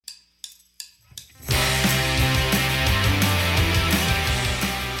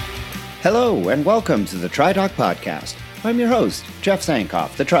Hello and welcome to the TriDoc Podcast. I'm your host, Jeff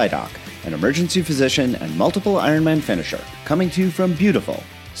Sankoff, the TriDoc, an emergency physician and multiple Ironman finisher, coming to you from beautiful,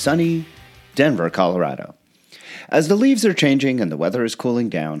 sunny Denver, Colorado. As the leaves are changing and the weather is cooling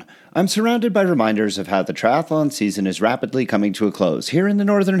down, I'm surrounded by reminders of how the triathlon season is rapidly coming to a close here in the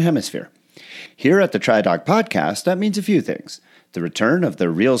Northern Hemisphere. Here at the TriDoc Podcast, that means a few things. The return of the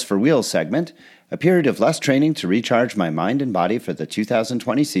Reels for Wheels segment, a period of less training to recharge my mind and body for the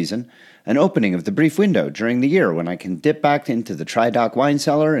 2020 season, an opening of the brief window during the year when I can dip back into the TriDoc wine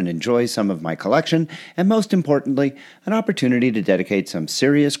cellar and enjoy some of my collection, and most importantly, an opportunity to dedicate some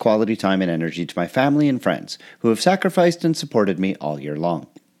serious quality time and energy to my family and friends who have sacrificed and supported me all year long.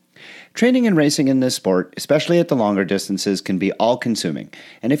 Training and racing in this sport, especially at the longer distances, can be all-consuming,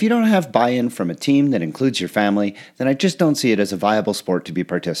 and if you don't have buy-in from a team that includes your family, then I just don't see it as a viable sport to be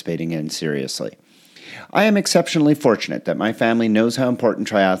participating in seriously. I am exceptionally fortunate that my family knows how important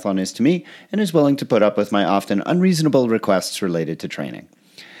triathlon is to me and is willing to put up with my often unreasonable requests related to training.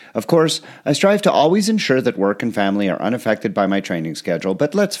 Of course, I strive to always ensure that work and family are unaffected by my training schedule,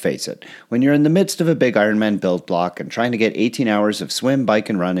 but let's face it, when you're in the midst of a big Ironman build block and trying to get 18 hours of swim, bike,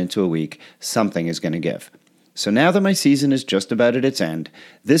 and run into a week, something is going to give. So now that my season is just about at its end,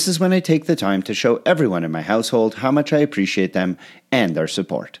 this is when I take the time to show everyone in my household how much I appreciate them and their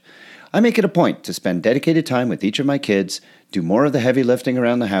support. I make it a point to spend dedicated time with each of my kids, do more of the heavy lifting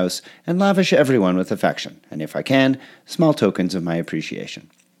around the house, and lavish everyone with affection, and if I can, small tokens of my appreciation.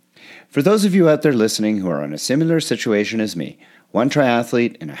 For those of you out there listening who are in a similar situation as me, one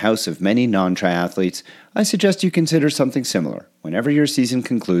triathlete in a house of many non-triathletes, I suggest you consider something similar whenever your season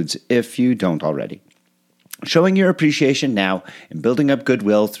concludes, if you don't already. Showing your appreciation now and building up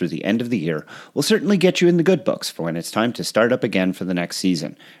goodwill through the end of the year will certainly get you in the good books for when it's time to start up again for the next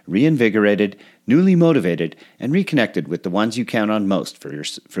season, reinvigorated, newly motivated, and reconnected with the ones you count on most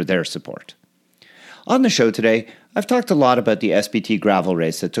for their support. On the show today, I've talked a lot about the SBT gravel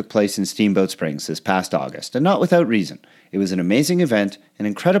race that took place in Steamboat Springs this past August, and not without reason. It was an amazing event and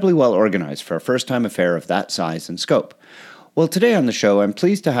incredibly well organized for a first-time affair of that size and scope. Well, today on the show, I'm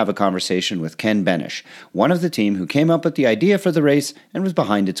pleased to have a conversation with Ken Benish, one of the team who came up with the idea for the race and was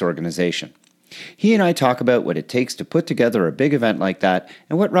behind its organization. He and I talk about what it takes to put together a big event like that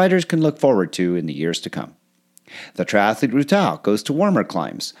and what riders can look forward to in the years to come. The Triathlete Routard goes to warmer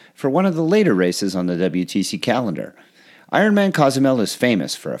climes for one of the later races on the WTC calendar. Ironman Cozumel is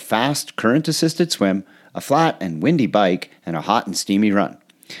famous for a fast, current-assisted swim, a flat and windy bike, and a hot and steamy run.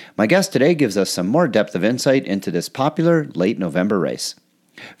 My guest today gives us some more depth of insight into this popular late November race.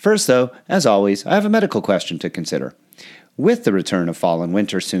 First, though, as always, I have a medical question to consider. With the return of fall and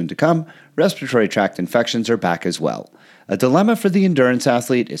winter soon to come, respiratory tract infections are back as well. A dilemma for the endurance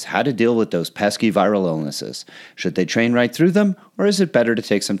athlete is how to deal with those pesky viral illnesses. Should they train right through them, or is it better to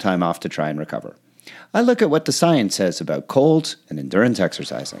take some time off to try and recover? I look at what the science says about colds and endurance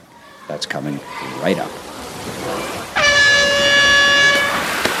exercising. That's coming right up.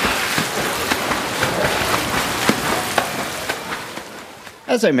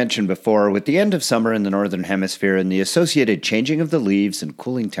 As I mentioned before, with the end of summer in the Northern Hemisphere and the associated changing of the leaves and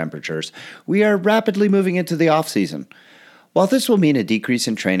cooling temperatures, we are rapidly moving into the off-season. While this will mean a decrease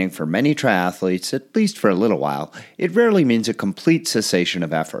in training for many triathletes, at least for a little while, it rarely means a complete cessation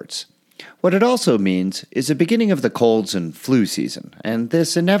of efforts. What it also means is a beginning of the colds and flu season, and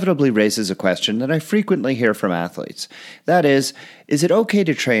this inevitably raises a question that I frequently hear from athletes. That is it okay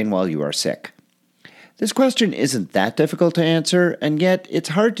to train while you are sick? This question isn't that difficult to answer, and yet it's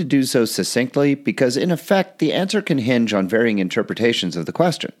hard to do so succinctly because, in effect, the answer can hinge on varying interpretations of the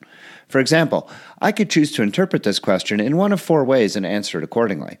question. For example, I could choose to interpret this question in one of 4 ways and answer it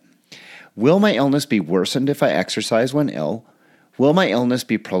accordingly. Will my illness be worsened if I exercise when ill? Will my illness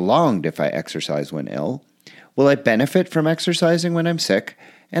be prolonged if I exercise when ill? Will I benefit from exercising when I'm sick?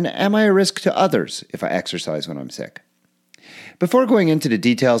 And am I a risk to others if I exercise when I'm sick? Before going into the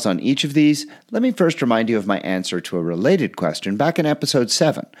details on each of these, let me first remind you of my answer to a related question back in episode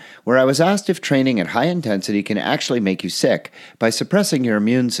 7, where I was asked if training at high intensity can actually make you sick by suppressing your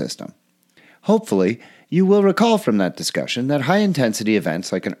immune system. Hopefully, you will recall from that discussion that high-intensity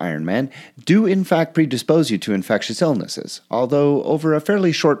events like an Ironman do in fact predispose you to infectious illnesses, although over a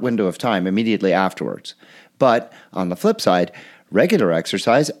fairly short window of time immediately afterwards. But, on the flip side, regular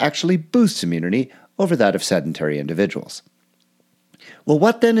exercise actually boosts immunity over that of sedentary individuals. Well,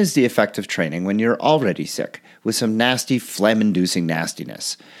 what then is the effect of training when you're already sick, with some nasty phlegm-inducing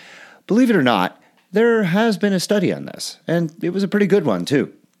nastiness? Believe it or not, there has been a study on this, and it was a pretty good one,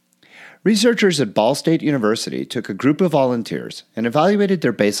 too. Researchers at Ball State University took a group of volunteers and evaluated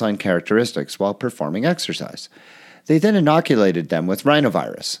their baseline characteristics while performing exercise. They then inoculated them with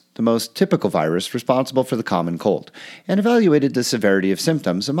rhinovirus, the most typical virus responsible for the common cold, and evaluated the severity of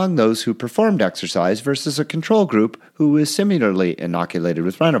symptoms among those who performed exercise versus a control group who was similarly inoculated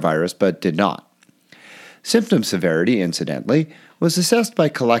with rhinovirus but did not. Symptom severity, incidentally, was assessed by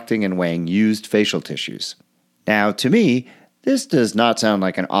collecting and weighing used facial tissues. Now, to me, this does not sound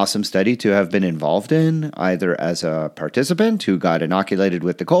like an awesome study to have been involved in, either as a participant who got inoculated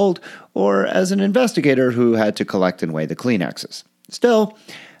with the cold, or as an investigator who had to collect and weigh the Kleenexes. Still,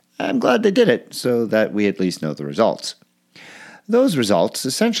 I'm glad they did it, so that we at least know the results. Those results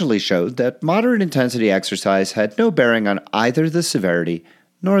essentially showed that moderate intensity exercise had no bearing on either the severity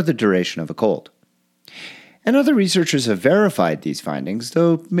nor the duration of a cold. And other researchers have verified these findings,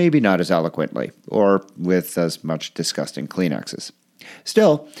 though maybe not as eloquently, or with as much disgusting Kleenexes.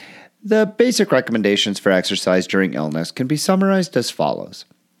 Still, the basic recommendations for exercise during illness can be summarized as follows.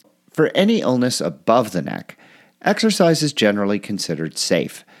 For any illness above the neck, exercise is generally considered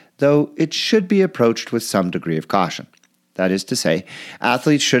safe, though it should be approached with some degree of caution. That is to say,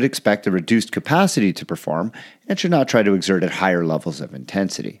 athletes should expect a reduced capacity to perform and should not try to exert at higher levels of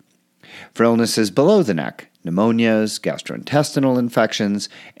intensity. For illnesses below the neck, pneumonias, gastrointestinal infections,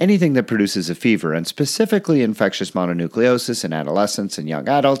 anything that produces a fever, and specifically infectious mononucleosis in adolescents and young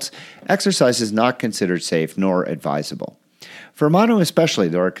adults, exercise is not considered safe nor advisable. For mono especially,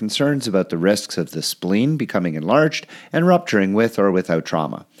 there are concerns about the risks of the spleen becoming enlarged and rupturing with or without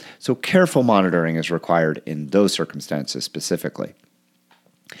trauma, so careful monitoring is required in those circumstances specifically.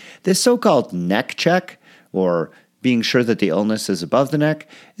 This so-called neck check, or being sure that the illness is above the neck,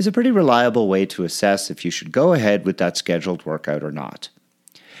 is a pretty reliable way to assess if you should go ahead with that scheduled workout or not.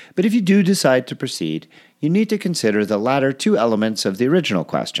 But if you do decide to proceed, you need to consider the latter two elements of the original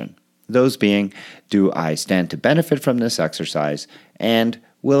question. Those being, do I stand to benefit from this exercise, and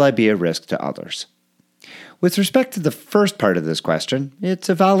will I be a risk to others? With respect to the first part of this question, it's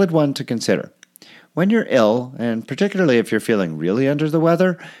a valid one to consider. When you're ill, and particularly if you're feeling really under the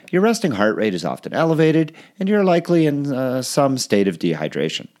weather, your resting heart rate is often elevated, and you're likely in some state of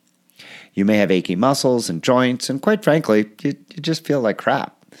dehydration. You may have achy muscles and joints, and quite frankly, you just feel like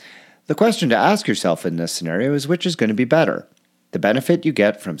crap. The question to ask yourself in this scenario is which is going to be better? The benefit you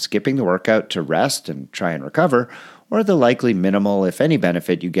get from skipping the workout to rest and try and recover, or the likely minimal, if any,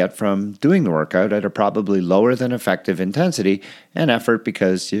 benefit you get from doing the workout at a probably lower than effective intensity and effort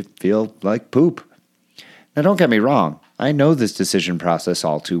because you feel like poop. Now, don't get me wrong, I know this decision process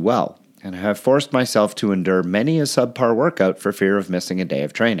all too well, and have forced myself to endure many a subpar workout for fear of missing a day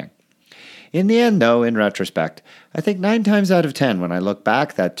of training. In the end, though, in retrospect, I think 9 times out of 10 when I look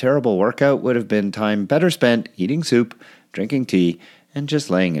back, that terrible workout would have been time better spent eating soup, drinking tea, and just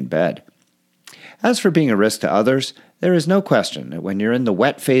laying in bed. As for being a risk to others, there is no question that when you're in the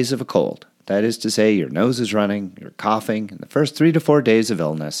wet phase of a cold, that is to say, your nose is running, you're coughing, in the first 3 to 4 days of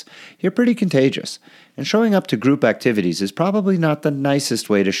illness, you're pretty contagious, and showing up to group activities is probably not the nicest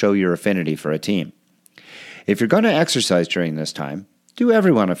way to show your affinity for a team. If you're going to exercise during this time, do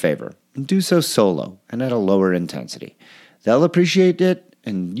everyone a favor, and do so solo and at a lower intensity. They'll appreciate it,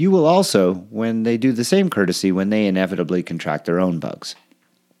 and you will also when they do the same courtesy when they inevitably contract their own bugs.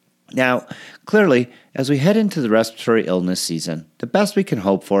 Now, clearly, as we head into the respiratory illness season, the best we can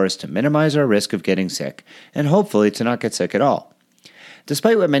hope for is to minimize our risk of getting sick, and hopefully to not get sick at all.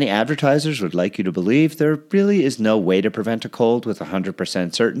 Despite what many advertisers would like you to believe, there really is no way to prevent a cold with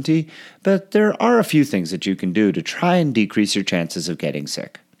 100% certainty, but there are a few things that you can do to try and decrease your chances of getting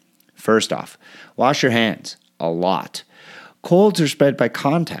sick. First off, wash your hands. A lot. Colds are spread by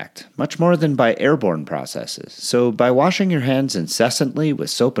contact, much more than by airborne processes. So by washing your hands incessantly with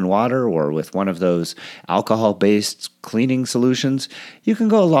soap and water or with one of those alcohol-based cleaning solutions, you can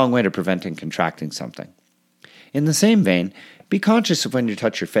go a long way to preventing contracting something. In the same vein, be conscious of when you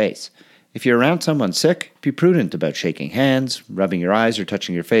touch your face. If you're around someone sick, be prudent about shaking hands, rubbing your eyes, or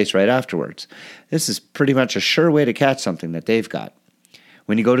touching your face right afterwards. This is pretty much a sure way to catch something that they've got.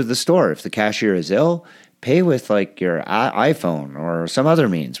 When you go to the store, if the cashier is ill, pay with your iPhone or some other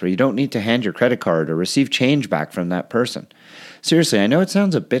means where you don't need to hand your credit card or receive change back from that person. Seriously, I know it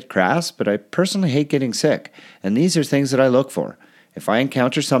sounds a bit crass, but I personally hate getting sick, and these are things that I look for. If I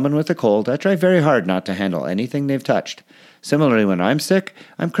encounter someone with a cold, I try very hard not to handle anything they've touched. Similarly, when I'm sick,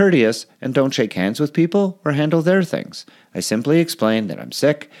 I'm courteous and don't shake hands with people or handle their things. I simply explain that I'm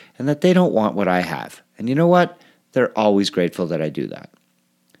sick and that they don't want what I have. And you know what? They're always grateful that I do that.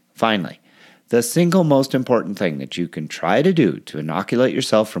 Finally, the single most important thing that you can try to do to inoculate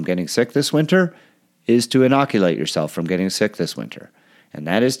yourself from getting sick this winter is to inoculate yourself from getting sick this winter. And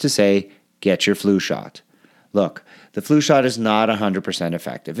that is to say, get your flu shot. Look, the flu shot is not 100%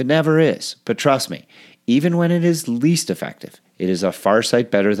 effective. It never is. But trust me, even when it is least effective, it is a far sight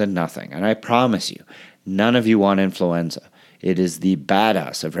better than nothing. And I promise you, none of you want influenza. It is the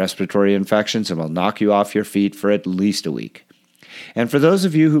badass of respiratory infections and will knock you off your feet for at least a week. And for those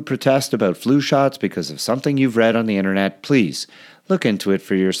of you who protest about flu shots because of something you've read on the internet, please look into it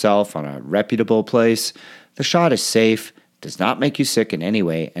for yourself on a reputable place. The shot is safe, does not make you sick in any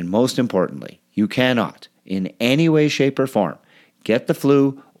way, and most importantly, you cannot, in any way, shape, or form, get the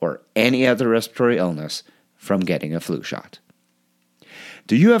flu or any other respiratory illness from getting a flu shot.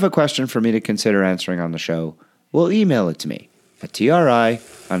 Do you have a question for me to consider answering on the show? Well, email it to me at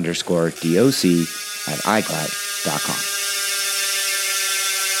tri_doc@icloud.com.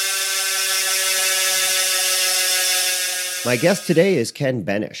 My guest today is Ken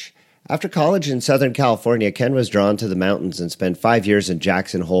Benish. After college in Southern California, Ken was drawn to the mountains and spent 5 years in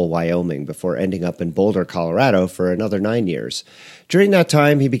Jackson Hole, Wyoming, before ending up in Boulder, Colorado for another 9 years. During that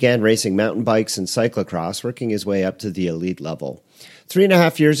time, he began racing mountain bikes and cyclocross, working his way up to the elite level.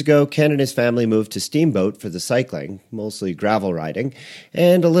 3.5 years ago, Ken and his family moved to Steamboat for the cycling, mostly gravel riding,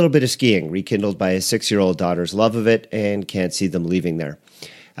 and a little bit of skiing, rekindled by his 6-year-old daughter's love of it, and can't see them leaving there.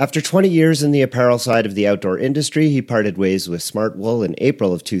 After 20 years in the apparel side of the outdoor industry, he parted ways with Smartwool in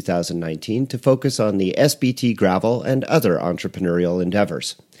April of 2019 to focus on the SBT gravel and other entrepreneurial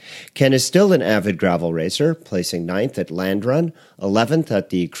endeavors. Ken is still an avid gravel racer, placing 9th at Land Run, 11th at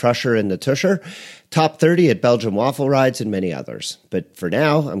the Crusher and the Tusher, top 30 at Belgium Waffle Rides, and many others. But for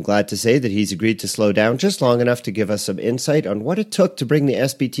now, I'm glad to say that he's agreed to slow down just long enough to give us some insight on what it took to bring the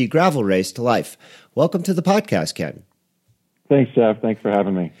SBT gravel race to life. Welcome to the podcast, Ken. Thanks, Jeff. Thanks for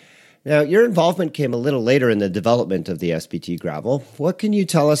having me. Now, your involvement came a little later in the development of the SBT gravel. What can you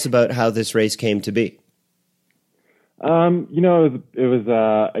tell us about how this race came to be? It was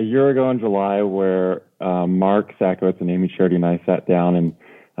a year ago in July where Mark Sakowitz and Amy Charity and I sat down and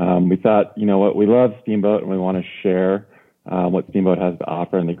we thought, you know what, we love Steamboat and we want to share what Steamboat has to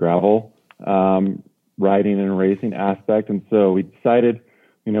offer in the gravel riding and racing aspect. And so we decided,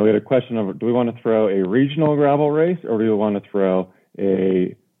 we had a question of, do we want to throw a regional gravel race or do we want to throw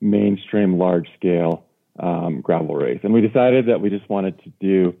a mainstream large-scale gravel race? And we decided that we just wanted to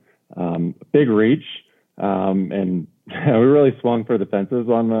do a big reach, and we really swung for the fences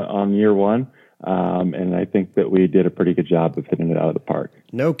on year one. And I think that we did a pretty good job of hitting it out of the park.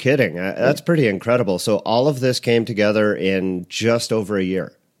 No kidding. That's pretty incredible. So all of this came together in just over a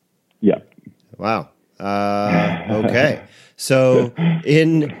year. Yeah. Wow. Okay. So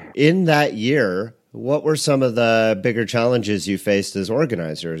in that year, what were some of the bigger challenges you faced as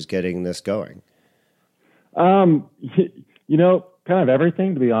organizers getting this going? Kind of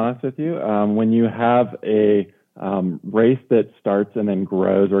everything, to be honest with you. When you have a race that starts and then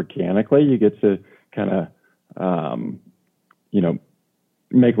grows organically, you get to kind of,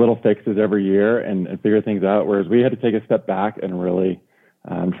 make little fixes every year and figure things out. Whereas we had to take a step back and really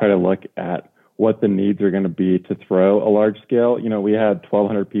try to look at what the needs are going to be to throw a large scale. We had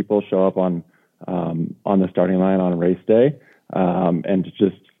 1,200 people show up on the starting line on race day. And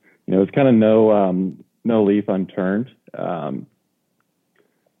just, it's kind of no leaf unturned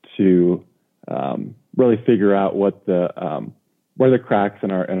to really figure out what where the cracks in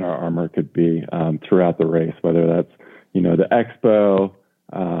our armor could be throughout the race, whether that's, the expo,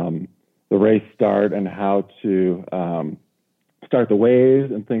 the race start and how to start the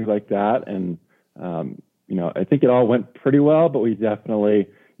waves and things like that. And, I think it all went pretty well, but we definitely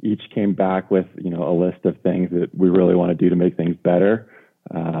each came back with, a list of things that we really want to do to make things better,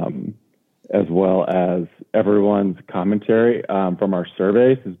 as well as everyone's commentary from our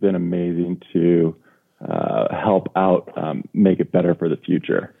surveys has been amazing to help out make it better for the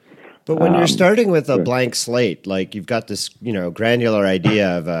future. But when you're starting with a blank slate, like you've got this, granular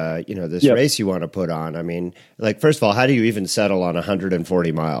idea of, this race you want to put on. I mean, like, first of all, how do you even settle on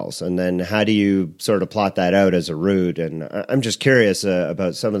 140 miles? And then how do you sort of plot that out as a route? And I'm just curious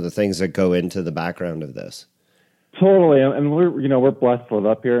about some of the things that go into the background of this. Totally. And we're blessed to live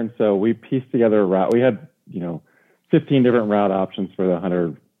up here. And so we pieced together a route. We had, 15 different route options for the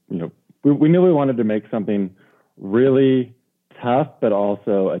 100, we knew we wanted to make something really tough, but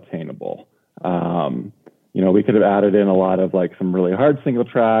also attainable. We could have added in a lot of like some really hard single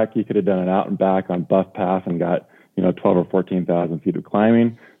track. You could have done an out and back on Buff Pass and got, 12 or 14,000 feet of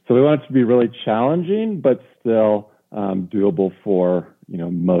climbing. So we wanted it to be really challenging, but still doable for,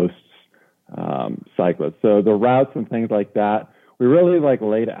 most cyclists. So the routes and things like that, we really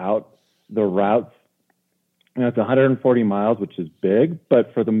laid out the routes. It's 140 miles, which is big,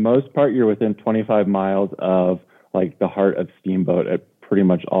 but for the most part, you're within 25 miles of the heart of Steamboat at pretty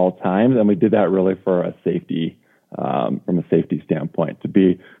much all times. And we did that really for a safety, from a safety standpoint, to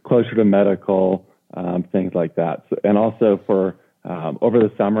be closer to medical, things like that. So, and also for over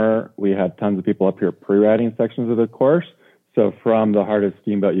the summer, we had tons of people up here pre-riding sections of the course. So from the Heart of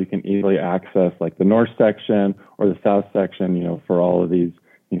Steamboat, you can easily access like the north section or the south section, for all of these,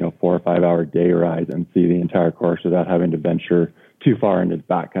 4 or 5 hour day rides and see the entire course without having to venture too far into the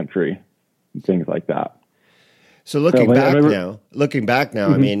backcountry and things like that. So looking back now,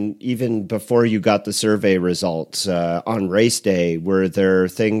 mm-hmm. I mean, even before you got the survey results on race day, were there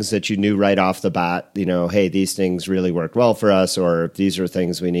things that you knew right off the bat, hey, these things really worked well for us, or these are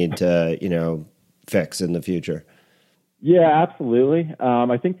things we need to, fix in the future? Yeah, absolutely.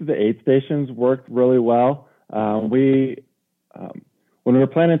 I think that the aid stations worked really well. When we were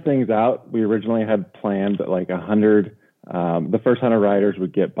planning things out, we originally had planned that like 100, the first 100 riders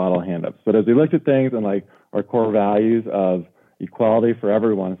would get bottle hand-ups. But as we looked at things and like our core values of equality for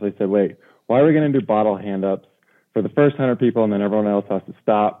everyone, so I said, wait, why are we going to do bottle hand-ups for the first 100 people and then everyone else has to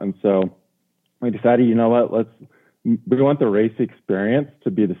stop? And so we decided, you know what, we want the race experience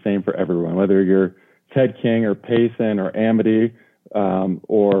to be the same for everyone, whether you're Ted King or Payson or Amity,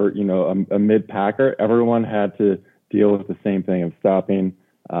 or, a mid-packer. Everyone had to deal with the same thing of stopping,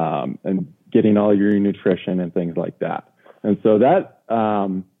 and getting all your nutrition and things like that. And so that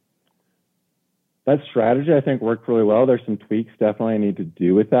strategy, I think, worked really well. There's some tweaks definitely I need to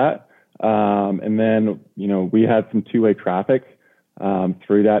do with that. And then, we had some two-way traffic,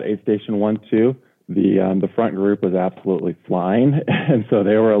 through that aid station 1, 2. The front group was absolutely flying. And so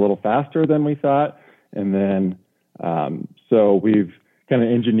they were a little faster than we thought. And then, so we've kind of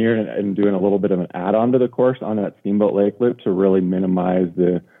engineered and doing a little bit of an add-on to the course on that Steamboat Lake Loop to really minimize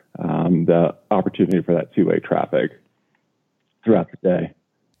the opportunity for that two-way traffic throughout the day.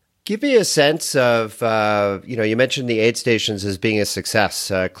 Give me a sense of, you mentioned the aid stations as being a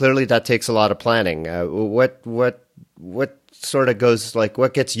success. Clearly that takes a lot of planning. What sort of goes, like,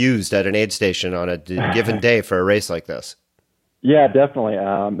 what gets used at an aid station on a given day for a race like this? Yeah, definitely.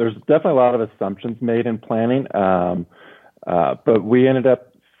 There's definitely a lot of assumptions made in planning. But we ended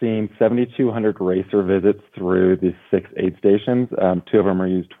up seeing 7,200 racer visits through the 6 aid stations. 2 of them were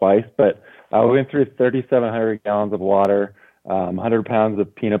used twice, but we went through 3,700 gallons of water, 100 pounds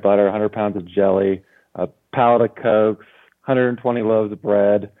of peanut butter, 100 pounds of jelly, a pallet of Cokes, 120 loaves of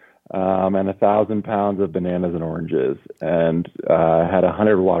bread, and 1,000 pounds of bananas and oranges, and had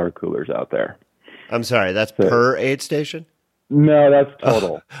 100 water coolers out there. I'm sorry, that's per aid station? No, that's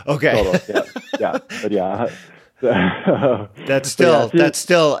total. Okay. Total, yeah. But yeah. That's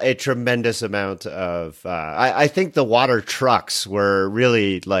still a tremendous amount of. I think the water trucks were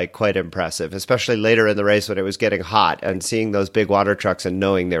really quite impressive, especially later in the race when it was getting hot and seeing those big water trucks and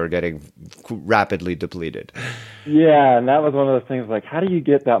knowing they were getting rapidly depleted. Yeah, and that was one of those things how do you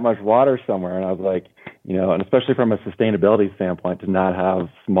get that much water somewhere? And I was like, and especially from a sustainability standpoint, to not have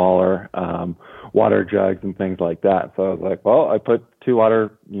smaller water jugs and things like that. So I was like, well, I put 2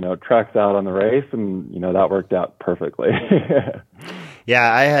 water, trucks out on the race, and, that worked out perfectly.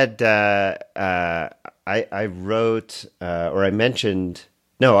 Yeah, I had, I wrote, or I mentioned,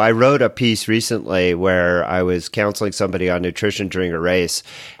 no, I wrote a piece recently where I was counseling somebody on nutrition during a race,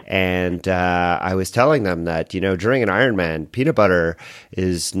 and I was telling them that, during an Ironman, peanut butter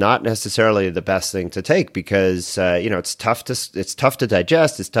is not necessarily the best thing to take because, it's tough to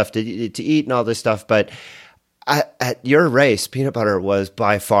digest, it's tough to eat and all this stuff, but at your race, peanut butter was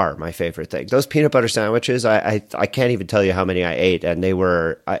by far my favorite thing. Those peanut butter sandwiches, I can't even tell you how many I ate, and they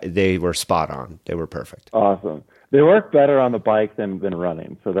were spot on. They were perfect. Awesome. They work better on the bike than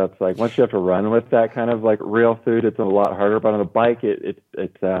running. So that's once you have to run with that kind of real food, it's a lot harder. But on the bike,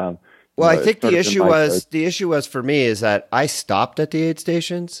 well, I think the issue was for me is that I stopped at the aid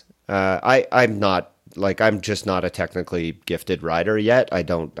stations. I'm just not a technically gifted rider yet. I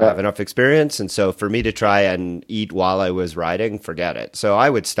don't have enough experience. And so for me to try and eat while I was riding, forget it. So I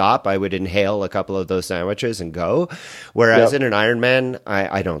would stop. I would inhale a couple of those sandwiches and go. Whereas in an Ironman,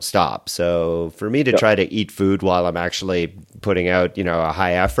 I don't stop. So for me to try to eat food while I'm actually putting out, a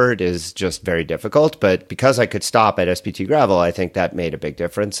high effort is just very difficult. But because I could stop at SPT Gravel, I think that made a big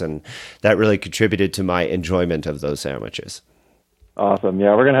difference. And that really contributed to my enjoyment of those sandwiches. Awesome.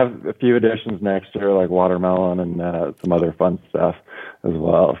 Yeah, we're going to have a few additions next year, like watermelon and some other fun stuff as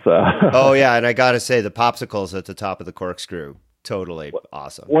well. So. Oh, yeah, and I got to say, the popsicles at the top of the corkscrew, totally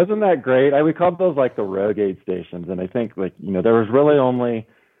awesome. Wasn't that great? We called those the rogue aid stations, and I think there was really only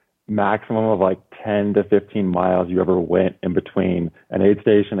maximum of 10 to 15 miles you ever went in between an aid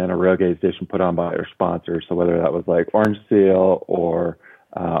station and a rogue aid station put on by our sponsors. So whether that was Orange Seal or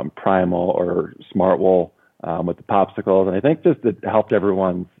Primal or Smartwool, with the popsicles. And I think just it helped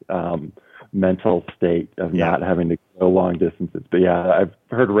everyone's mental state of not having to go long distances. But yeah, I've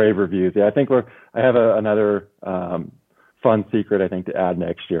heard rave reviews. Yeah, I think I have another fun secret, I think, to add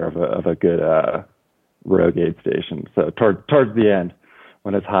next year of a good rogue aid station. So towards the end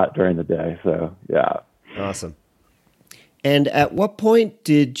when it's hot during the day. So yeah. Awesome. And at what point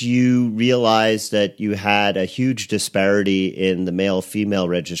did you realize that you had a huge disparity in the male-female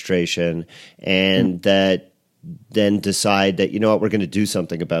registration and that then decide that, you know what, we're going to do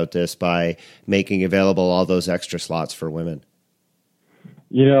something about this by making available all those extra slots for women?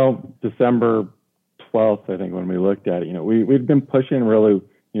 You know, December 12th, I think, when we looked at it, you know, we'd been pushing really,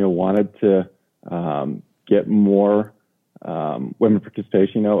 you know, wanted to get more women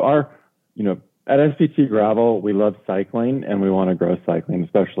participation. At SVT Gravel, we love cycling and we want to grow cycling,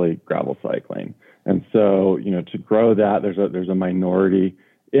 especially gravel cycling. And so, you know, to grow that, there's a minority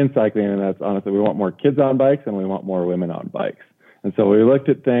in cycling, and that's honestly, we want more kids on bikes and we want more women on bikes. And so we looked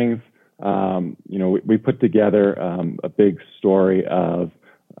at things, we put together a big story of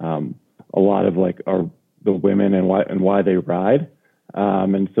a lot of like the women and why they ride.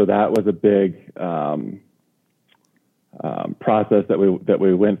 And so that was a big process that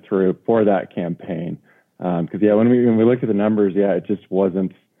we went through for that campaign. Because when we looked at the numbers, it just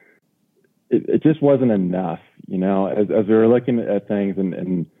wasn't enough. You know, as we were looking at things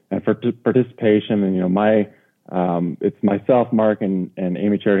and for participation, and you know, it's myself, Mark, and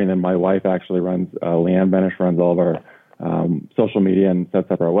Amy Charity, and then my wife actually runs Leanne Benish runs all of our social media and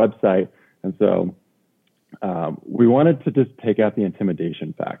sets up our website. And so we wanted to just take out the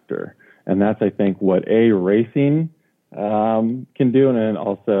intimidation factor, and that's, I think, what racing can do. And then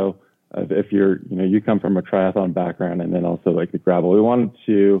also, if you come from a triathlon background and then also like the gravel, we wanted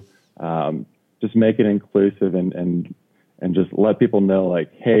to just make it inclusive and just let people know,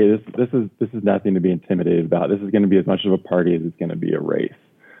 like, hey, this is nothing to be intimidated about. This is going to be as much of a party as it's going to be a race.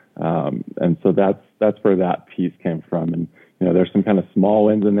 And so that's where that piece came from. And you know, there's some kind of small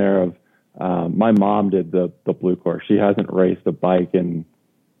wins in there of my mom did the Blue Course. She hasn't raced a bike in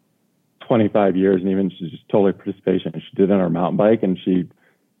 25 years, and even she's just totally participation. She did it on her mountain bike, and she,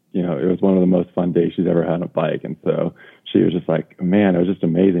 you know, it was one of the most fun days she's ever had on a bike. And so she was just like, man, it was just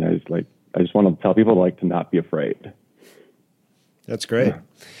amazing. I just want to tell people like to not be afraid. That's great. Yeah.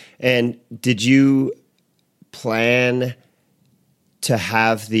 And did you plan to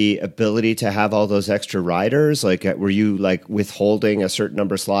have the ability to have all those extra riders? Like, were you like withholding a certain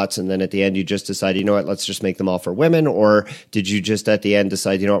number of slots and then at the end you just decided, you know what, let's just make them all for women? Or did you just at the end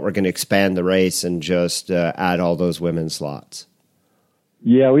decide, you know what, we're going to expand the race and just add all those women's slots?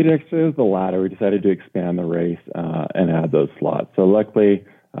 Yeah, it was the latter. We decided to expand the race and add those slots. So luckily,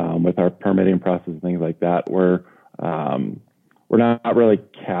 with our permitting process and things like that, we're not really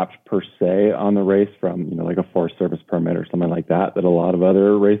capped per se on the race from, you know, like a Forest Service permit or something like that a lot of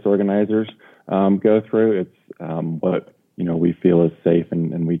other race organizers go through. It's what, you know, we feel is safe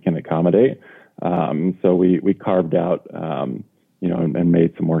and we can accommodate. So we carved out, and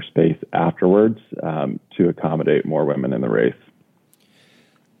made some more space afterwards to accommodate more women in the race.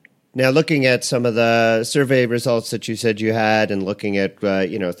 Now, looking at some of the survey results that you said you had and looking at,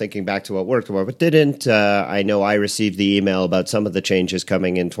 thinking back to what worked and what didn't, I know I received the email about some of the changes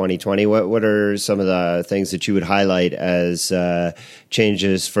coming in 2020. What are some of the things that you would highlight as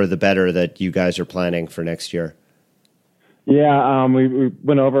changes for the better that you guys are planning for next year? Yeah, we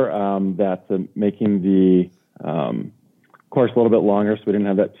went over that making the course a little bit longer so we didn't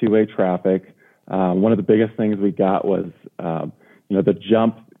have that two-way traffic. One of the biggest things we got was, the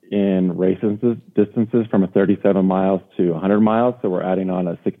jump in race distances from a 37 miles to 100 miles. So we're adding on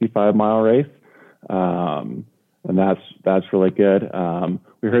a 65-mile race. And that's really good.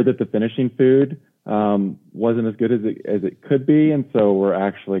 We heard that the finishing food wasn't as good as it could be. And so we're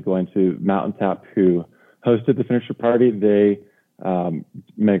actually going to Mountain Tap, who hosted the finisher party. They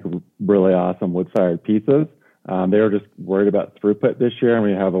make really awesome wood-fired pizzas. They were just worried about throughput this year, and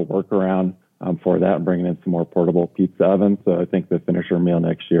we have a workaround for that and bringing in some more portable pizza ovens. So I think the finisher meal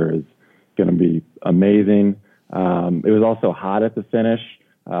next year is going to be amazing. It was also hot at the finish.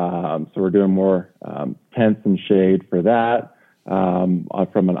 So we're doing more tents and shade for that.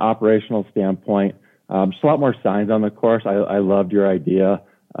 From an operational standpoint, just a lot more signs on the course. I loved your idea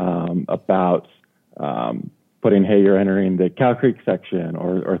about putting, hey, you're entering the Cow Creek section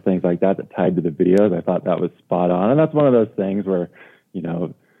or things like that tied to the videos. I thought that was spot on. And that's one of those things where,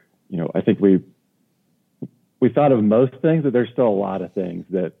 I think we thought of most things, but there's still a lot of things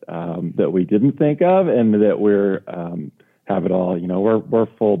that we didn't think of, and that we're have it all. We're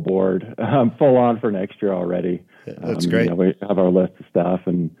full board, full on for next year already. That's great. We have our list of stuff,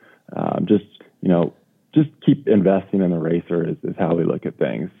 and just keep investing in the racer is how we look at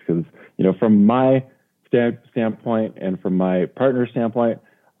things. Because, from my standpoint and from my partner's standpoint,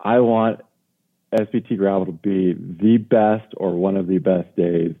 I want SBT Gravel to be the best or one of the best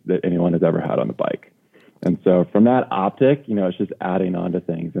days that anyone has ever had on the bike. And so from that optic, it's just adding on to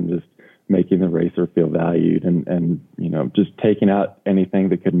things and just making the racer feel valued and just taking out anything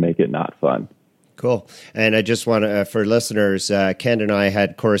that could make it not fun. Cool. And I just want to, for listeners, Ken and I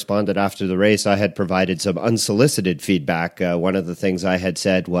had corresponded after the race. I had provided some unsolicited feedback. One of the things I had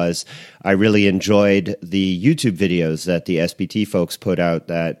said was I really enjoyed the YouTube videos that the SBT folks put out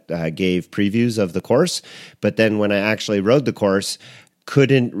that gave previews of the course. But then when I actually rode the course,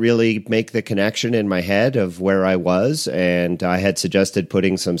 couldn't really make the connection in my head of where I was, and I had suggested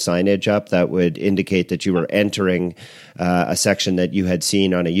putting some signage up that would indicate that you were entering a section that you had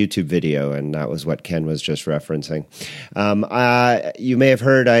seen on a YouTube video, and that was what Ken was just referencing. You may have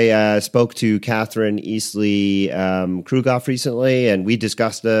heard I spoke to Catherine Eastley Krugoff recently, and we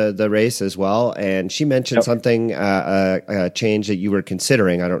discussed the race as well, and she mentioned something, a change that you were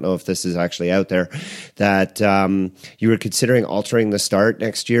considering. I don't know if this is actually out there, that you were considering altering the start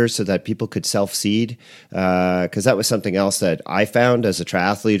next year so that people could self-seed, because that was something else that I found as a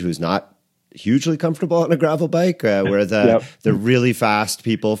triathlete who's not hugely comfortable on a gravel bike, where the really fast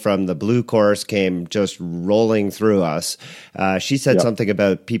people from the blue course came just rolling through us. She said something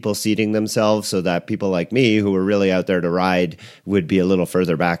about people seating themselves so that people like me who were really out there to ride would be a little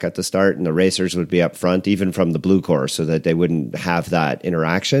further back at the start and the racers would be up front, even from the blue course, so that they wouldn't have that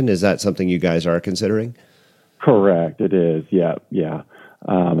interaction. Is that something you guys are considering? Correct. It is. Yeah.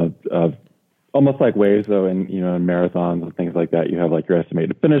 Almost like waves, though, in marathons and things like that, you have like your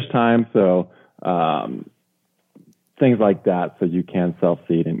estimated finish time. So things like that, so you can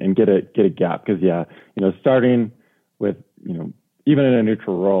self-seed and get a gap. Because starting with even in a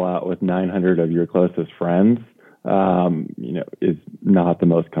neutral rollout with 900 of your closest friends, is not the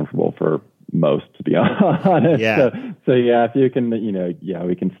most comfortable for most, to be honest. Yeah. So if you can,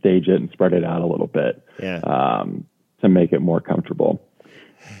 we can stage it and spread it out a little bit. To make it more comfortable.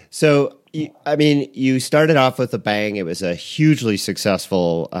 So, you started off with a bang. It was a hugely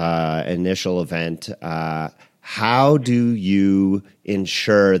successful initial event. How do you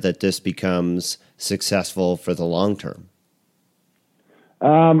ensure that this becomes successful for the long term?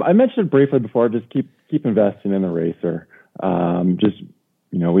 I mentioned it briefly before. Just keep investing in the racer.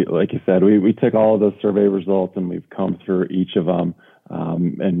 We, like you said, we took all of those survey results and we've combed through each of them,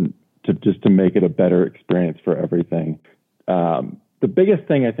 and to make it a better experience for everything. The biggest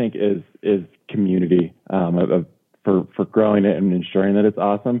thing I think is community, for growing it and ensuring that it's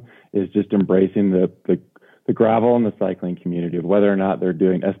awesome, is just embracing the gravel and the cycling community, whether or not they're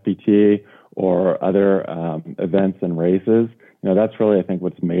doing SBT or other events and races. That's really, I think,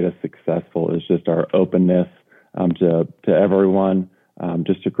 what's made us successful, is just our openness to everyone,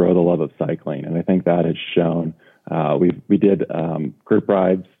 just to grow the love of cycling. And I think that has shown. We did group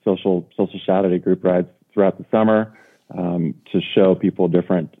rides, social Saturday group rides throughout the summer, to show people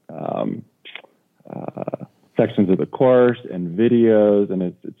different sections of the course and videos, and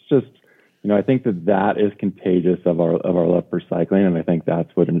it's just, I think that is contagious of our love for cycling, and I think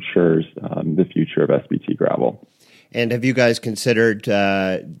that's what ensures the future of SBT Gravel. And have you guys considered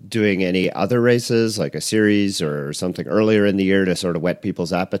doing any other races, like a series or something earlier in the year to sort of whet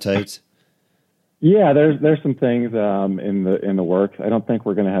people's appetites? Yeah, there's some things in the works. I don't think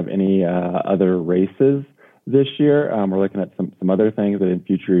we're going to have any other races this year. We're looking at some other things that in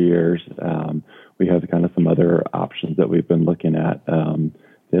future years we have kind of some other options that we've been looking at that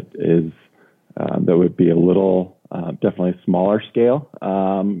would be a little definitely smaller scale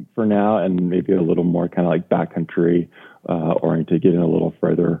for now, and maybe a little more kind of like backcountry oriented, getting a little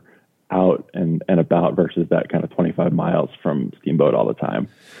further out and about versus that kind of 25 miles from Steamboat all the time.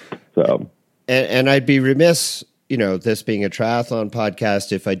 So. And I'd be remiss, this being a triathlon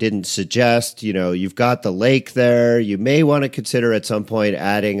podcast, if I didn't suggest, you've got the lake there. You may want to consider at some point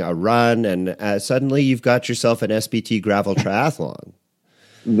adding a run, and suddenly you've got yourself an SBT Gravel triathlon.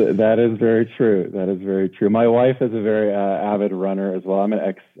 That is very true. That is very true. My wife is a very avid runner as well. I'm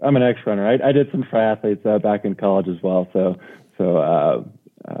an ex runner. I did some triathletes back in college as well. So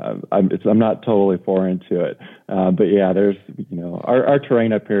I'm not totally foreign to it. But yeah, there's our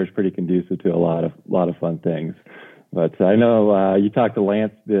terrain up here is pretty conducive to a lot of fun things. But I know you talked to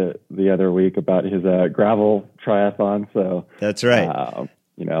Lance the other week about his gravel triathlon. So that's right.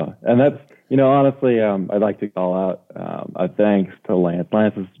 And that's. Honestly, I'd like to call out a thanks to Lance.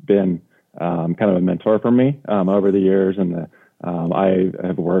 Lance has been kind of a mentor for me over the years, and I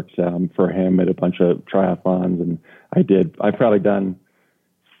have worked for him at a bunch of triathlons, and I've probably done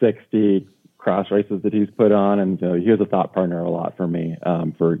 60 cross races that he's put on, and he was a thought partner a lot for me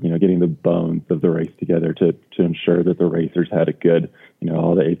for getting the bones of the race together to ensure that the racers had a good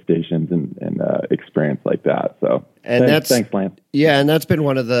all the aid stations and experience like that. So thanks, Lance. Yeah, and that's been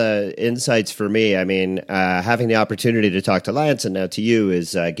one of the insights for me. I mean, having the opportunity to talk to Lance and now to you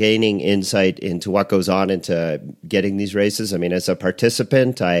is gaining insight into what goes on into getting these races. I mean, as a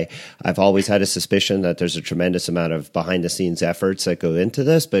participant, I've always had a suspicion that there's a tremendous amount of behind-the-scenes efforts that go into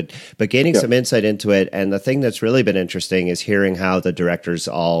this, but gaining some insight into it. And the thing that's really been interesting is hearing how the directors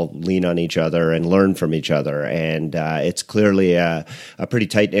all lean on each other and learn from each other. And it's clearly a pretty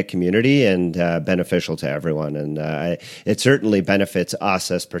tight-knit community and beneficial to everyone. And it certainly benefits us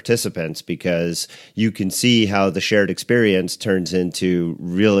as participants because you can see how the shared experience turns into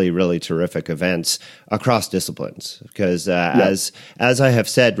really, really terrific events across disciplines. Because as I have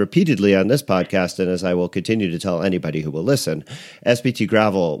said repeatedly on this podcast, and as I will continue to tell anybody who will listen, SBT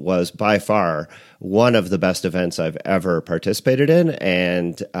Gravel was by far one of the best events I've ever participated in.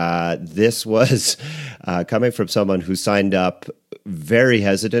 And this was coming from someone who signed up very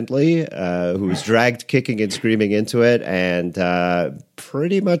hesitantly, who was dragged kicking and screaming into it, and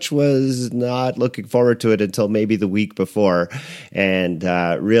pretty much was not looking forward to it until maybe the week before. And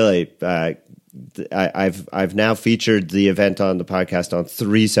really, I've now featured the event on the podcast on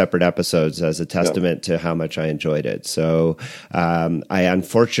 3 separate episodes as a testament to how much I enjoyed it. So I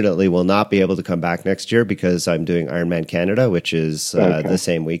unfortunately will not be able to come back next year because I'm doing Ironman Canada, which is the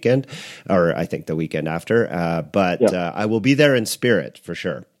same weekend, or I think the weekend after. But I will be there in spirit for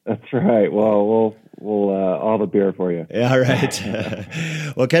sure. That's right. Well, we'll all the beer for you. Yeah,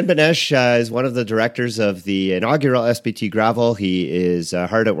 right. Well, Ken Benesch is one of the directors of the inaugural SBT Gravel. He is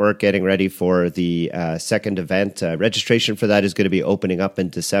hard at work getting ready for the second event. Registration for that is going to be opening up in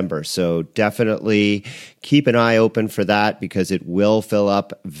December. So definitely keep an eye open for that because it will fill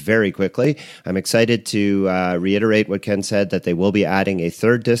up very quickly. I'm excited to reiterate what Ken said, that they will be adding a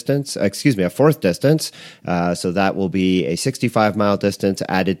fourth distance. So that will be a 65-mile distance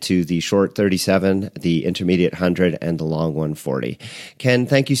added to the short 37, the intermediate 100, and the long 140. Ken,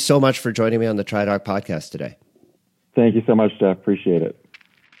 thank you so much for joining me on the TriDoc podcast today. Thank you so much, Jeff. Appreciate it.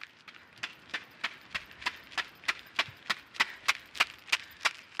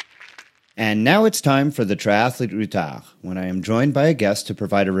 And now it's time for the Triathlete Routard, when I am joined by a guest to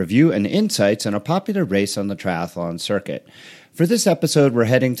provide a review and insights on a popular race on the triathlon circuit. For this episode, we're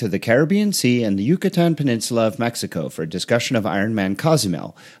heading to the Caribbean Sea and the Yucatan Peninsula of Mexico for a discussion of Ironman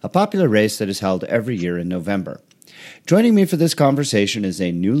Cozumel, a popular race that is held every year in November. Joining me for this conversation is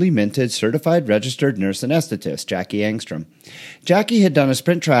a newly minted certified registered nurse anesthetist, Jackie Engstrom. Jackie had done a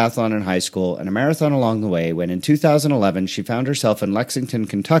sprint triathlon in high school and a marathon along the way when in 2011 she found herself in Lexington,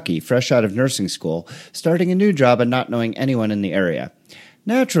 Kentucky, fresh out of nursing school, starting a new job and not knowing anyone in the area.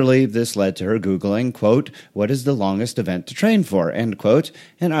 Naturally, this led to her Googling, quote, what is the longest event to train for, end quote,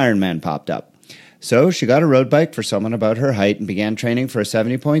 and Ironman popped up. So she got a road bike for someone about her height and began training for a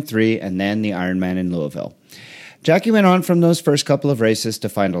 70.3 and then the Ironman in Louisville. Jackie went on from those first couple of races to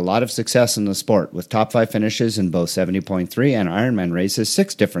find a lot of success in the sport, with top 5 finishes in both 70.3 and Ironman races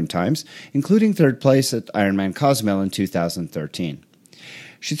 6 different times, including 3rd place at Ironman Cozumel in 2013.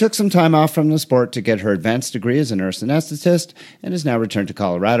 She took some time off from the sport to get her advanced degree as a nurse anesthetist and has now returned to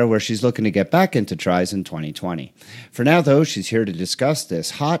Colorado, where she's looking to get back into tries in 2020. For now, though, she's here to discuss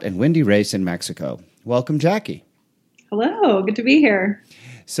this hot and windy race in Mexico. Welcome, Jackie. Hello, good to be here.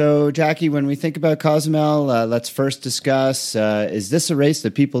 So, Jackie, when we think about Cozumel, let's first discuss, is this a race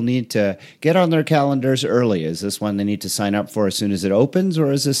that people need to get on their calendars early? Is this one they need to sign up for as soon as it opens,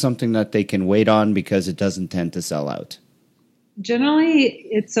 or is this something that they can wait on because it doesn't tend to sell out? Generally,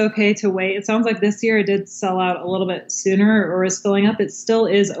 it's okay to wait. It sounds like this year it did sell out a little bit sooner or is filling up. It still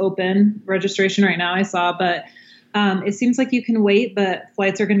is open registration right now, I saw, but it seems like you can wait, but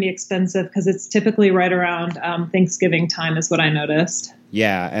flights are going to be expensive because it's typically right around Thanksgiving time is what I noticed.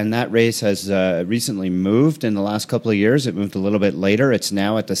 Yeah, and that race has recently moved in the last couple of years. It moved a little bit later. It's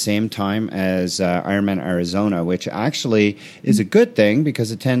now at the same time as Ironman Arizona, which actually is a good thing because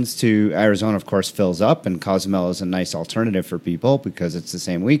it tends to, Arizona, of course, fills up, and Cozumel is a nice alternative for people because it's the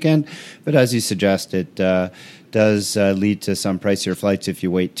same weekend. But as you suggest, it does lead to some pricier flights if you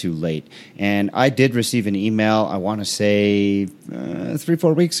wait too late. And I did receive an email, I want to say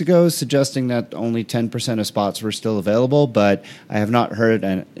 3-4 weeks ago, suggesting that only 10% of spots were still available, but I have not heard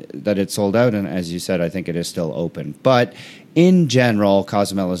that it's sold out, and as you said, I think it is still open. But in general,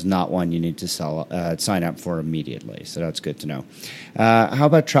 Cozumel is not one you need to sign up for immediately, so that's good to know. How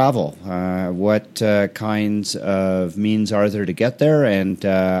about travel? What kinds of means are there to get there, and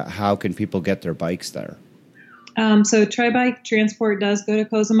how can people get their bikes there? So Tri-Bike Transport does go to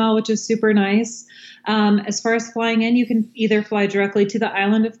Cozumel, which is super nice. As far as flying in, you can either fly directly to the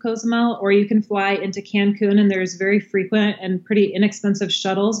island of Cozumel or you can fly into Cancun, and there's very frequent and pretty inexpensive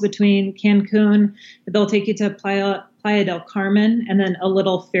shuttles between Cancun. They'll take you to Playa del Carmen, and then a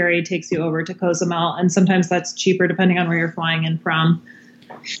little ferry takes you over to Cozumel, and sometimes that's cheaper depending on where you're flying in from.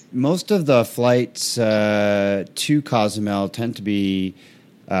 Most of the flights to Cozumel tend to be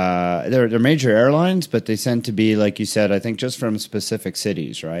they're major airlines, but they tend to be, like you said, I think just from specific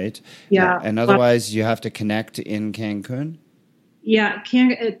cities, right? Yeah. And otherwise, you have to connect in Cancun? Yeah,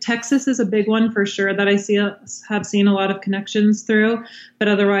 Texas is a big one for sure that I have seen a lot of connections through. But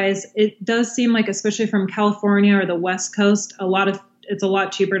otherwise, it does seem like, especially from California or the West Coast, it's a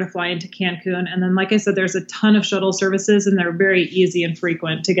lot cheaper to fly into Cancun. And then, like I said, there's a ton of shuttle services, and they're very easy and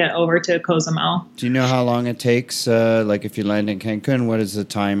frequent to get over to Cozumel. Do you know how long it takes? Like if you land in Cancun, what is the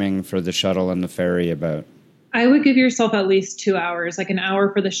timing for the shuttle and the ferry about? I would give yourself at least 2 hours, like an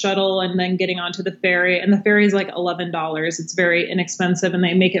hour for the shuttle and then getting onto the ferry. And the ferry is like $11. It's very inexpensive, and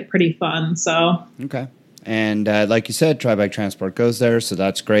they make it pretty fun. So okay. And like you said, Tri-Bike Transport goes there, so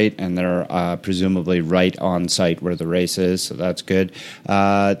that's great. And they're presumably right on site where the race is, so that's good.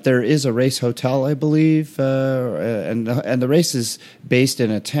 There is a race hotel, I believe, and the race is based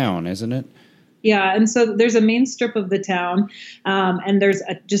in a town, isn't it? Yeah, and so there's a main strip of the town, and there's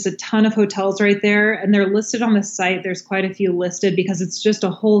just a ton of hotels right there, and they're listed on the site. There's quite a few listed because it's just a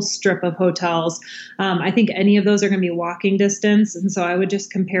whole strip of hotels. I think any of those are going to be walking distance, and so I would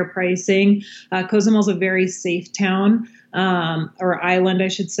just compare pricing. Cozumel's a very safe town, or island, I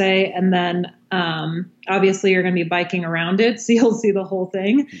should say, and then obviously you're going to be biking around it, so you'll see the whole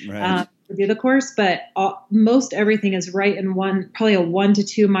thing. Right. Do the course, but most everything is right in probably a 1 to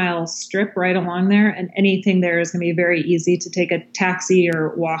 2 mile strip right along there, and anything there is going to be very easy to take a taxi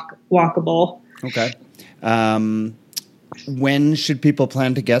or walkable. Okay. When should people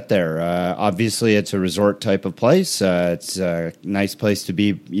plan to get there? Obviously, it's a resort type of place. It's a nice place to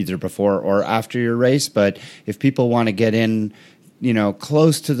be either before or after your race. But if people want to get in,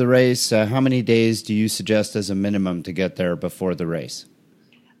 close to the race, how many days do you suggest as a minimum to get there before the race?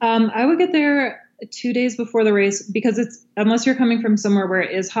 I would get there 2 days before the race because unless you're coming from somewhere where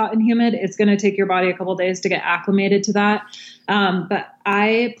it is hot and humid, it's going to take your body a couple of days to get acclimated to that. But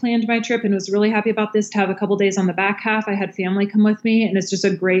I planned my trip and was really happy about this to have a couple days on the back half. I had family come with me, and it's just a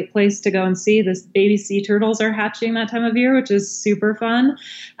great place to go and see. This baby sea turtles are hatching that time of year, which is super fun.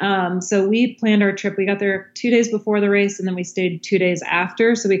 So we planned our trip. We got there 2 days before the race, and then we stayed 2 days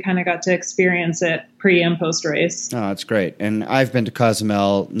after. So we kind of got to experience it pre and post race. Oh, that's great. And I've been to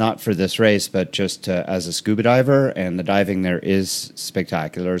Cozumel, not for this race, but just as a scuba diver, and the diving there is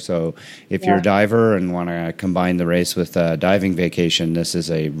spectacular. So if you're a diver and want to combine the race with a diving vacation, this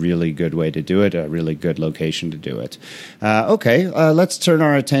is a really good way to do it, a really good location to do it. Okay, let's turn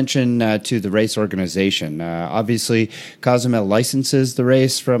our attention to the race organization. Obviously, Cozumel licenses the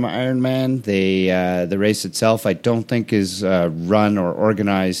race from Ironman. The race itself, I don't think, is run or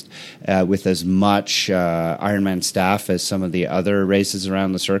organized with as much Ironman staff as some of the other races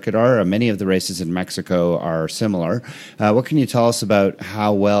around the circuit are. Many of the races in Mexico are similar. What can you tell us about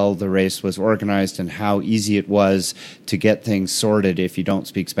how well the race was organized and how easy it was to get things sorted if you don't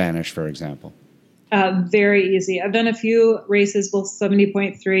speak Spanish, for example? Very easy. I've done a few races, both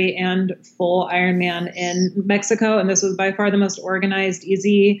 70.3 and full Ironman in Mexico, and this was by far the most organized,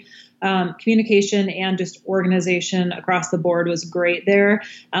 easy. Communication and just organization across the board was great there.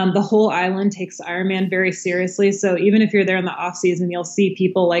 The whole island takes Ironman very seriously. So even if you're there in the off season, you'll see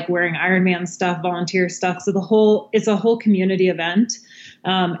people like wearing Ironman stuff, volunteer stuff. So it's a whole community event.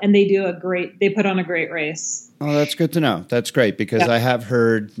 And they put on a great race. Oh, that's good to know. That's great because I have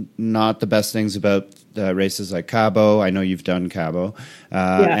heard not the best things about races like Cabo. I know you've done Cabo.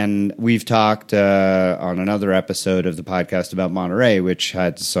 And we've talked on another episode of the podcast about Monterey, which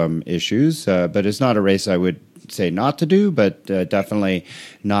had some issues, but it's not a race I would say not to do, but definitely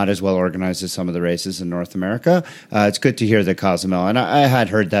not as well organized as some of the races in North America. It's good to hear that Cozumel, and I had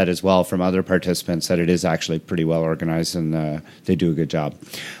heard that as well from other participants, that it is actually pretty well organized and they do a good job.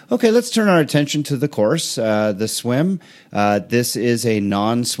 Okay, let's turn our attention to the course, the swim. This is a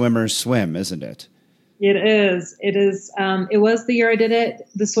non-swimmer's swim, isn't it? It is. It is. It was the year I did it.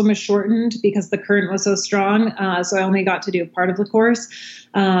 The swim was shortened because the current was so strong, so I only got to do part of the course,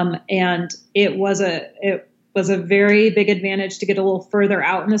 and it was a very big advantage to get a little further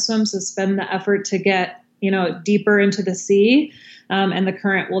out in the swim, so spend the effort to get deeper into the sea, and the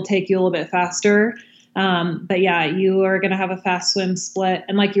current will take you a little bit faster. But yeah, you are going to have a fast swim split.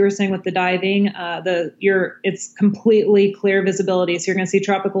 And like you were saying with the diving, it's completely clear visibility. So you're going to see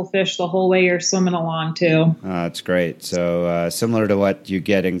tropical fish the whole way you're swimming along too. That's great. So similar to what you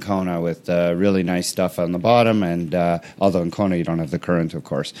get in Kona with really nice stuff on the bottom. And although in Kona you don't have the current, of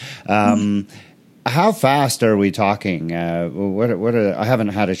course. How fast are we talking? I haven't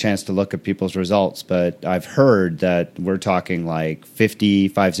had a chance to look at people's results, but I've heard that we're talking like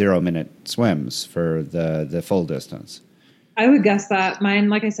 50 minute swims for the full distance. I would guess that. Mine,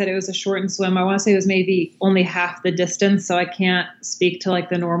 like I said, it was a shortened swim. I want to say it was maybe only half the distance, so I can't speak to like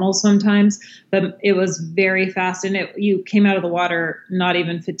the normal swim times, but it was very fast, and you came out of the water not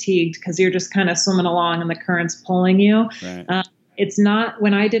even fatigued because you're just kind of swimming along and the current's pulling you. Right. It's not,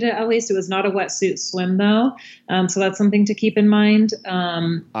 when I did it, at least it was not a wetsuit swim though. So that's something to keep in mind.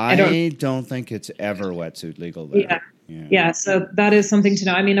 I don't think it's ever wetsuit legal there. Yeah. So that is something to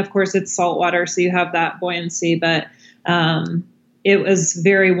know. I mean, of course it's salt water, so you have that buoyancy, but it was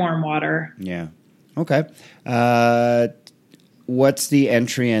very warm water. Yeah. Okay. What's the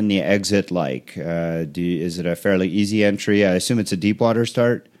entry and the exit like? Is it a fairly easy entry? I assume it's a deep water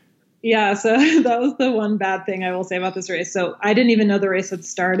start. Yeah, so that was the one bad thing I will say about this race. So I didn't even know the race had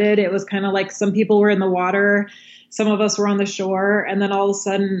started. It was kind of like some people were in the water, some of us were on the shore, and then all of a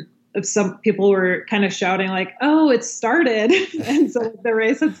sudden some people were kind of shouting like, "Oh, it started." And so the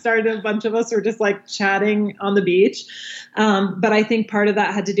race had started. A bunch of us were just like chatting on the beach. But I think part of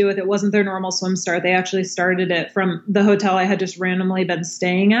that had to do with it wasn't their normal swim start. They actually started it from the hotel I had just randomly been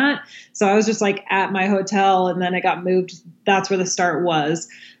staying at. So I was just like at my hotel, and then it got moved. That's where the start was.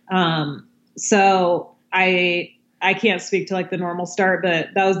 So I can't speak to like the normal start, but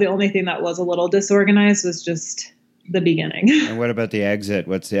that was the only thing that was a little disorganized, was just the beginning. And what about the exit?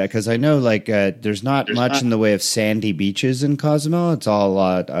 Because I know like there's not much in the way of sandy beaches in Cozumel. It's all a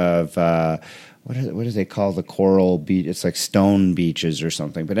lot of what do they call the coral beach? It's like stone beaches or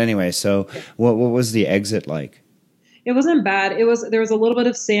something. But anyway, so what was the exit like? It wasn't bad. There was a little bit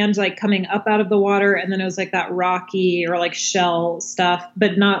of sand like coming up out of the water, and then it was like that rocky or like shell stuff,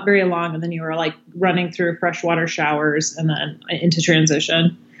 but not very long. And then you were like running through freshwater showers and then into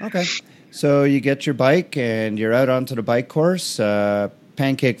transition. Okay. So you get your bike and you're out onto the bike course,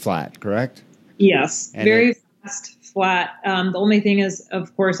 pancake flat, correct? Yes. And very fast, flat. The only thing is,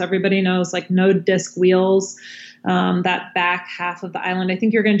 of course, everybody knows like no disc wheels, that back half of the island. I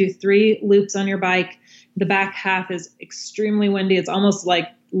think you're going to do 3 loops on your bike. The back half is extremely windy. It's almost like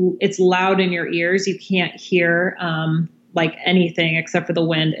it's loud in your ears. You can't hear like anything except for the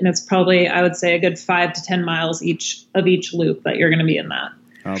wind. And it's probably, I would say, a good 5 to 10 miles each loop that you're going to be in that.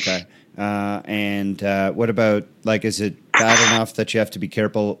 Okay. And what about, like, is it bad enough that you have to be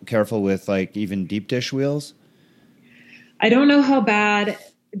careful with like even deep dish wheels? I don't know how bad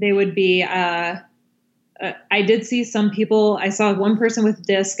they would be. I did see some people, I saw one person with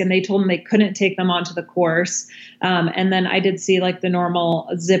disc and they told them they couldn't take them onto the course. And then I did see like the normal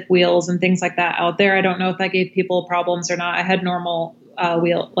zip wheels and things like that out there. I don't know if that gave people problems or not. I had normal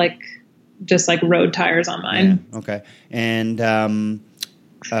wheel, like just like road tires on mine. Yeah, okay. And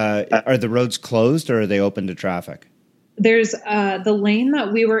are the roads closed or are they open to traffic? There's the lane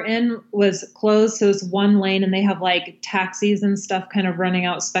that we were in was closed. So it's one lane and they have like taxis and stuff kind of running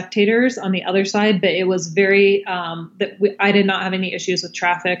out spectators on the other side. But it was very, I did not have any issues with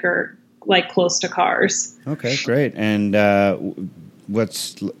traffic or like close to cars. Okay, great. And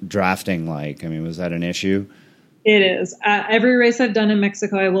what's drafting like? I mean, was that an issue? It is. Every race I've done in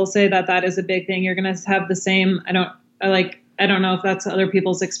Mexico, I will say that is a big thing. You're going to have the same, I don't know if that's other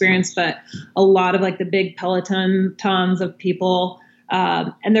people's experience, but a lot of like the big pelotons of people,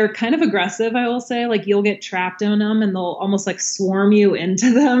 and they're kind of aggressive, I will say. Like you'll get trapped in them and they'll almost like swarm you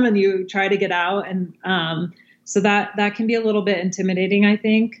into them and you try to get out. And so that can be a little bit intimidating, I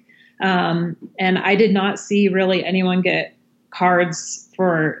think. And I did not see really anyone get cards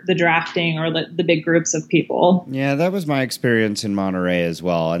for the drafting or the big groups of people. Yeah, that was my experience in Monterey as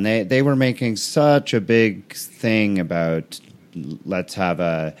well. And they were making such a big thing about let's have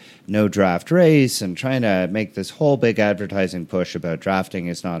a no draft race and trying to make this whole big advertising push about drafting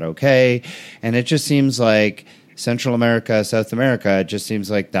is not okay. And it just seems like Central America, South America, it just seems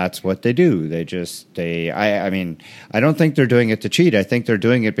like that's what they do. I mean, I don't think they're doing it to cheat. I think they're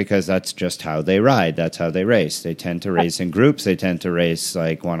doing it because that's just how they ride. That's how they race. They tend to race in groups. They tend to race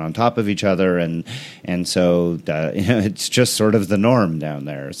like one on top of each other. And so it's just sort of the norm down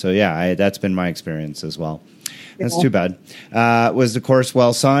there. So yeah, that's been my experience as well. That's too bad. Was the course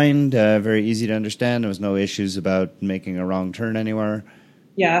well signed? Very easy to understand? There was no issues about making a wrong turn anywhere?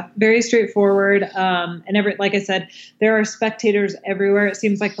 Yeah, very straightforward. And like I said, there are spectators everywhere. It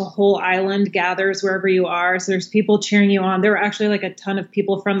seems like the whole island gathers wherever you are. So there's people cheering you on. There were actually like a ton of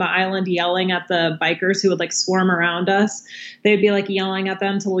people from the island yelling at the bikers who would like swarm around us. They'd be like yelling at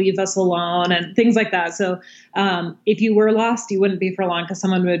them to leave us alone and things like that. So if you were lost, you wouldn't be for long because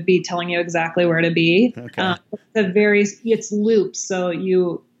someone would be telling you exactly where to be. Okay. It's loops. So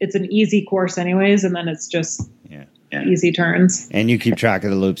it's an easy course anyways. And then it's just easy turns. And you keep track of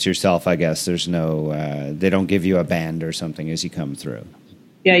the loops yourself, I guess. There's no, they don't give you a band or something as you come through.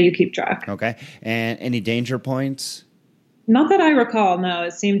 Yeah, you keep track. Okay. And any danger points? Not that I recall, no.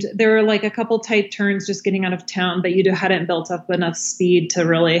 It seemed there were like a couple tight turns just getting out of town, but you hadn't built up enough speed to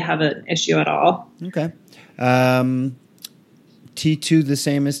really have an issue at all. Okay. T2 the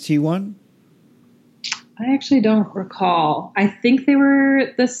same as T1? I actually don't recall. I think they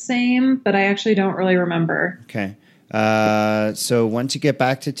were the same, but I actually don't really remember. Okay. So once you get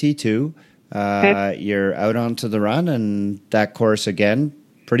back to T2, you're out onto the run, and that course again,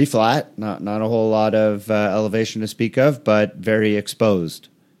 pretty flat, not a whole lot of elevation to speak of, but very exposed.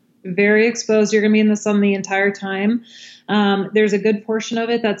 Very exposed. You're going to be in the sun the entire time. There's a good portion of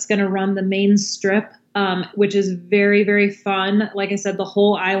it that's going to run the main strip, which is very, very fun. Like I said, the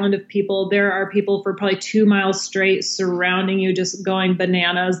whole island of people, there are people for probably 2 miles straight surrounding you, just going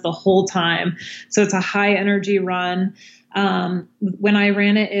bananas the whole time. So it's a high energy run. When I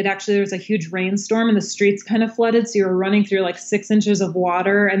ran it, there was a huge rainstorm and the streets kind of flooded. So you were running through like 6 inches of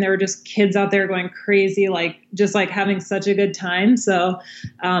water and there were just kids out there going crazy, just having such a good time. So,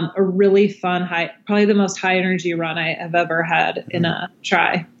 a really fun probably the most high energy run I have ever had in a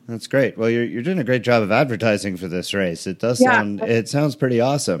tri. That's great. Well, you're doing a great job of advertising for this race. It does it sounds pretty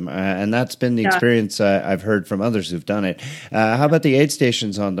awesome. And that's been the experience I've heard from others who've done it. How about the aid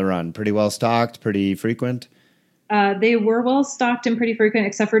stations on the run? Pretty well stocked, pretty frequent? They were well stocked and pretty frequent,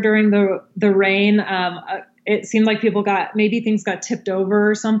 except for during the rain. It seemed like things got tipped over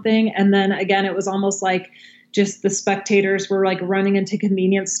or something. And then again, it was almost like just the spectators were like running into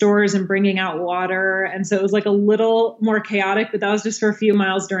convenience stores and bringing out water. And so it was like a little more chaotic, but that was just for a few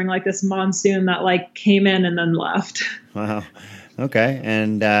miles during like this monsoon that like came in and then left. Wow. Okay.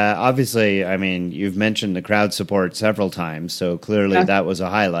 And obviously, I mean, you've mentioned the crowd support several times, so clearly that was a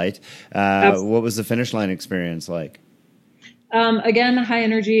highlight. What was the finish line experience like? Again, high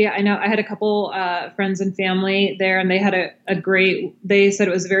energy. I know I had a couple friends and family there, and they had they said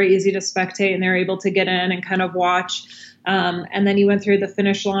it was very easy to spectate, and they were able to get in and kind of watch. And then you went through the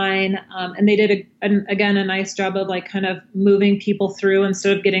finish line, and they did a nice job of like kind of moving people through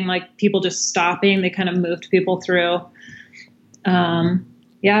instead of getting like people just stopping. They kind of moved people through.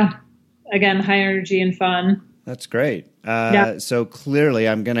 Again, high energy and fun. That's great. So clearly,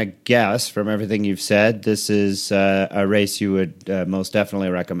 I'm going to guess from everything you've said, this is a race you would most definitely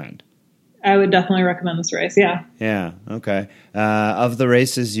recommend. I would definitely recommend this race. Yeah. Yeah. Okay. Of the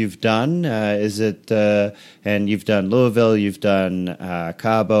races you've done, is it? And you've done Louisville, you've done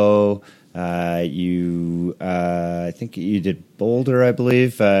Cabo. I think you did Boulder, I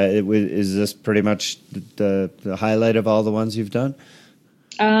believe. Is this pretty much the highlight of all the ones you've done?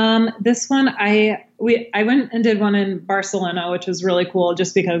 This one, I went and did one in Barcelona, which was really cool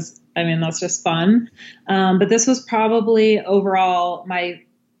just because, I mean, that's just fun. But this was probably overall my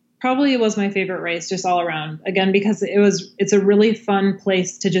favorite race just all around, again, because it's a really fun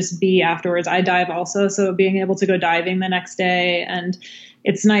place to just be afterwards. I dive also. So being able to go diving the next day, and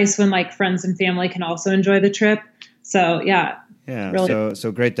it's nice when like friends and family can also enjoy the trip. So yeah. Really.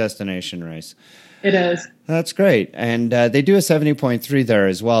 So great destination race. It is. That's great. And they do a 70.3 there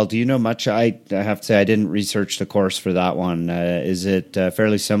as well. Do you know much? I have to say I didn't research the course for that one. Is it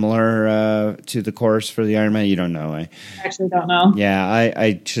fairly similar to the course for the Ironman? You don't know, eh? I actually don't know. Yeah,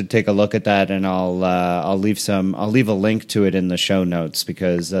 I should take a look at that, and I'll leave a link to it in the show notes,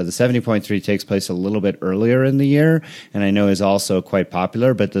 because the 70.3 takes place a little bit earlier in the year, and I know is also quite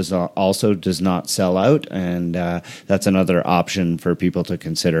popular, but does not sell out, and that's another option for people to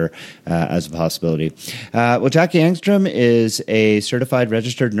consider as a possibility. Well, Jackie Engstrom is a certified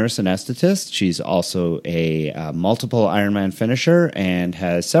registered nurse anesthetist. She's also a multiple Ironman finisher and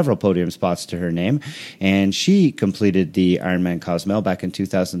has several podium spots to her name. And she completed the Ironman Cozumel back in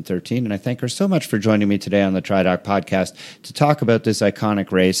 2013. And I thank her so much for joining me today on the TriDoc podcast to talk about this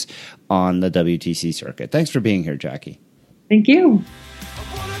iconic race on the WTC circuit. Thanks for being here, Jackie. Thank you.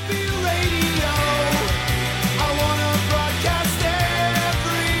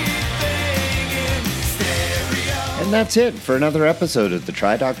 And that's it for another episode of the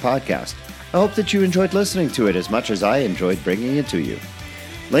TriDoc podcast. I hope that you enjoyed listening to it as much as I enjoyed bringing it to you.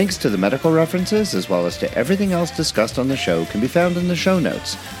 Links to the medical references as well as to everything else discussed on the show can be found in the show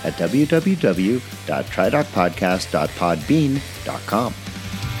notes at www.tridocpodcast.podbean.com.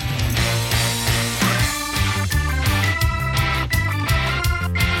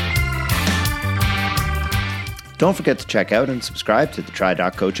 Don't forget to check out and subscribe to the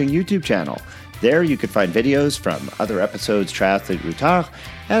TriDoc Coaching YouTube channel. There you can find videos from other episodes Triathlete Routard,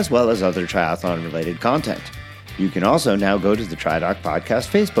 as well as other triathlon-related content. You can also now go to the TriDoc Podcast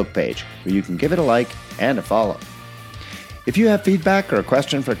Facebook page, where you can give it a like and a follow. If you have feedback or a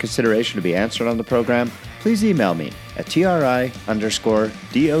question for consideration to be answered on the program, please email me at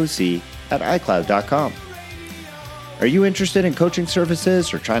tri_doc@icloud.com. Are you interested in coaching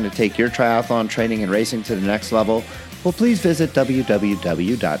services or trying to take your triathlon training and racing to the next level? Well, please visit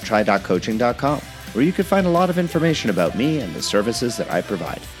www.tridoccoaching.com, where you can find a lot of information about me and the services that I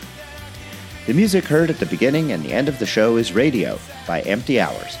provide. The music heard at the beginning and the end of the show is Radio by Empty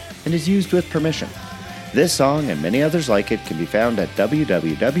Hours and is used with permission. This song and many others like it can be found at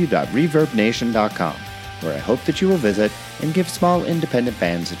www.reverbnation.com, where I hope that you will visit and give small independent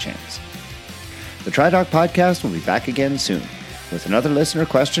bands a chance. The TriDoc Podcast will be back again soon with another listener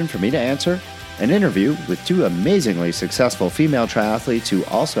question for me to answer, an interview with two amazingly successful female triathletes who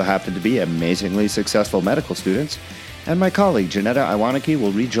also happen to be amazingly successful medical students, and my colleague Janetta Iwaniki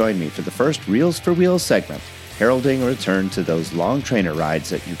will rejoin me for the first Reels for Wheels segment, heralding a return to those long trainer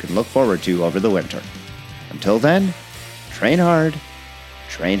rides that you can look forward to over the winter. Until then, train hard,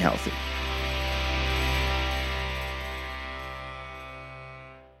 train healthy.